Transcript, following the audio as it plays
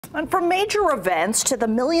And from major events to the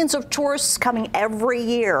millions of tourists coming every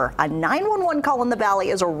year, a 911 call in the Valley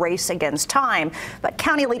is a race against time. But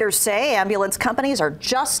county leaders say ambulance companies are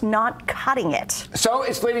just not cutting it. So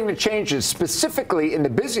it's leading to changes, specifically in the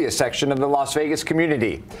busiest section of the Las Vegas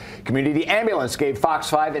community. Community Ambulance gave Fox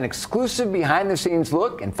 5 an exclusive behind-the-scenes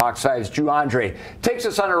look, and Fox 5's Drew Andre takes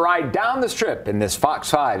us on a ride down the Strip in this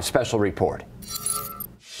Fox 5 special report.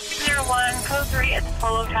 601, code 3 at the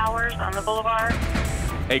Polo Towers on the boulevard.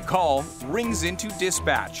 A call rings into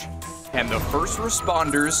dispatch, and the first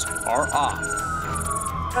responders are off.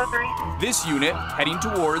 Code 3. This unit heading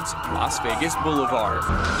towards Las Vegas Boulevard.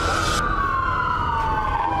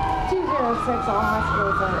 206, all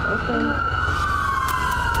hospitals are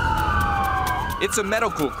open. It's a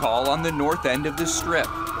medical call on the north end of the Strip.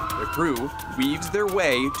 The crew weaves their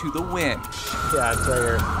way to the wind. Yeah, it's right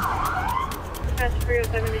here. That's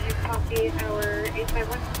 307, did you copy our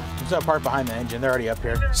 851? There's that part behind the engine. They're already up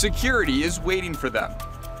here. Security is waiting for them.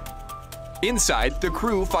 Inside, the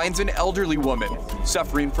crew finds an elderly woman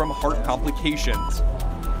suffering from heart complications.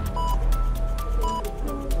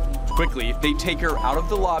 Quickly, they take her out of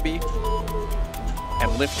the lobby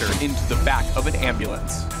and lift her into the back of an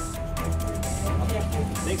ambulance.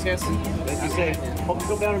 Thanks, guys. Thank you, safe. Hope you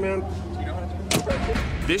go down, man.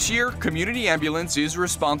 This year, Community Ambulance is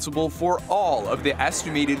responsible for all of the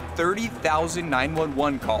estimated 30,000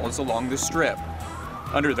 911 calls along the Strip.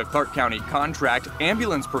 Under the Clark County contract,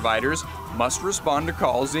 ambulance providers must respond to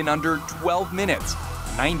calls in under 12 minutes,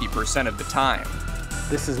 90% of the time.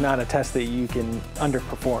 This is not a test that you can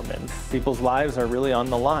underperform in. People's lives are really on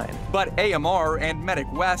the line. But AMR and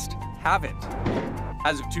Medic West haven't.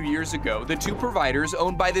 As of 2 years ago, the two providers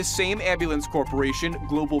owned by the same ambulance corporation,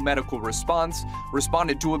 Global Medical Response,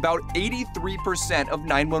 responded to about 83% of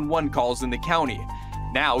 911 calls in the county.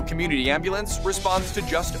 Now, Community Ambulance responds to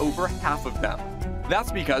just over half of them.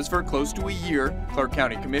 That's because for close to a year, Clark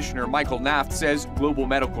County Commissioner Michael Naft says Global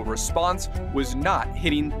Medical Response was not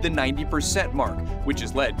hitting the 90% mark, which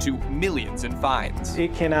has led to millions in fines.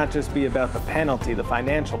 It cannot just be about the penalty, the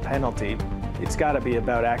financial penalty. It's got to be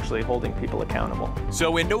about actually holding people accountable.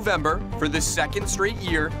 So in November, for the second straight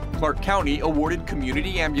year, Clark County awarded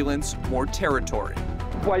Community Ambulance more territory.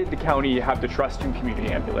 Why did the county have to trust in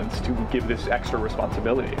Community Ambulance to give this extra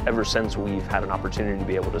responsibility? Ever since we've had an opportunity to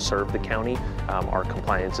be able to serve the county, our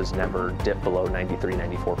compliance has never dipped below 93,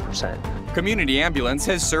 94%. Community Ambulance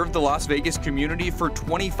has served the Las Vegas community for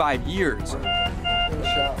 25 years,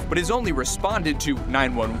 but has only responded to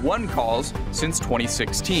 911 calls since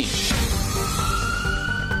 2016.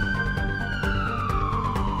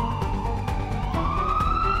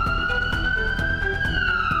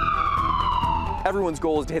 Everyone's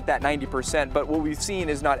goal is to hit that 90%, but what we've seen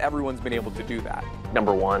is not everyone's been able to do that.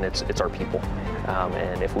 Number one, it's our people.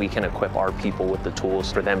 And if we can equip our people with the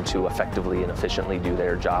tools for them to effectively and efficiently do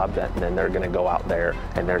their job, then they're going to go out there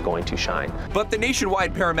and they're going to shine. But the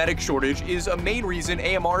nationwide paramedic shortage is a main reason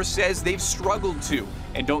AMR says they've struggled to,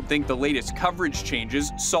 and don't think the latest coverage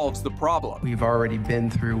changes solves the problem. We've already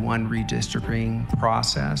been through one redistricting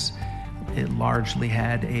process. It largely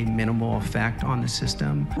had a minimal effect on the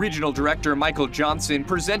system. Regional Director Michael Johnson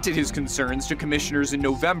presented his concerns to commissioners in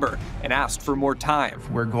November and asked for more time. If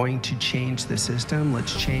we're going to change the system,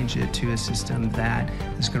 let's change it to a system that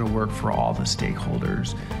is going to work for all the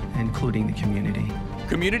stakeholders, including the community.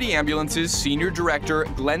 Community Ambulance's Senior Director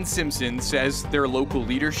Glenn Simpson says their local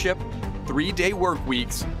leadership, 3-day work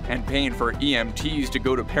weeks, and paying for EMTs to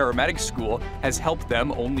go to paramedic school has helped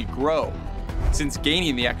them only grow. Since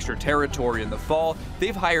gaining the extra territory in the fall,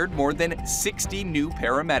 they've hired more than 60 new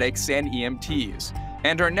paramedics and EMTs,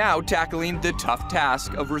 and are now tackling the tough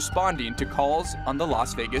task of responding to calls on the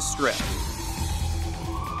Las Vegas Strip.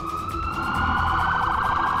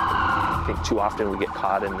 I think too often we get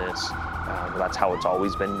caught in this, that's how it's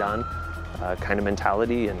always been done, kind of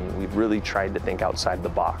mentality, and we've really tried to think outside the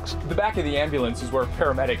box. The back of the ambulance is where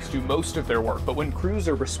paramedics do most of their work, but when crews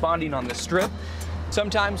are responding on the Strip,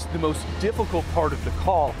 sometimes the most difficult part of the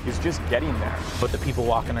call is just getting there. With the people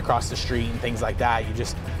walking across the street and things like that,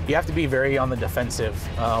 you have to be very on the defensive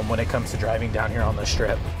when it comes to driving down here on the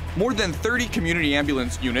Strip. More than 30 community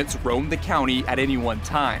ambulance units roam the county at any one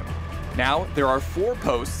time. Now, there are 4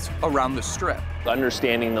 posts around the Strip.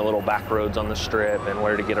 Understanding the little back roads on the Strip and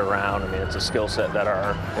where to get around, I mean, it's a skill set that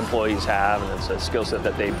our employees have, and it's a skill set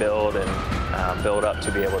that they build and build up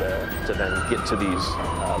to be able to then get to these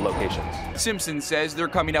locations. Simpson says they're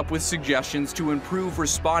coming up with suggestions to improve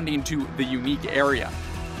responding to the unique area.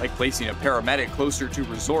 like placing a paramedic closer to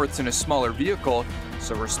resorts in a smaller vehicle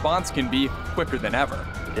so response can be quicker than ever.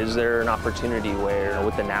 Is there an opportunity where,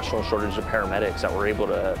 with the national shortage of paramedics, that we're able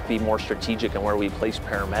to be more strategic in where we place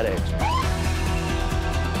paramedics?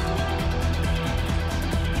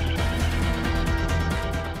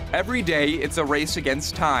 Every day, it's a race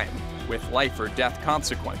against time, with life or death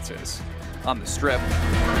consequences. On the Strip,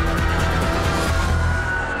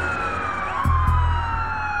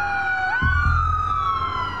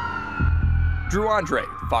 Drew Andre,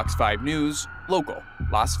 Fox 5 News, local,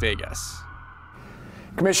 Las Vegas.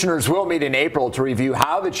 Commissioners will meet in April to review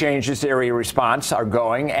how the changes to area response are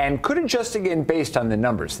going and could adjust again based on the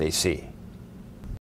numbers they see.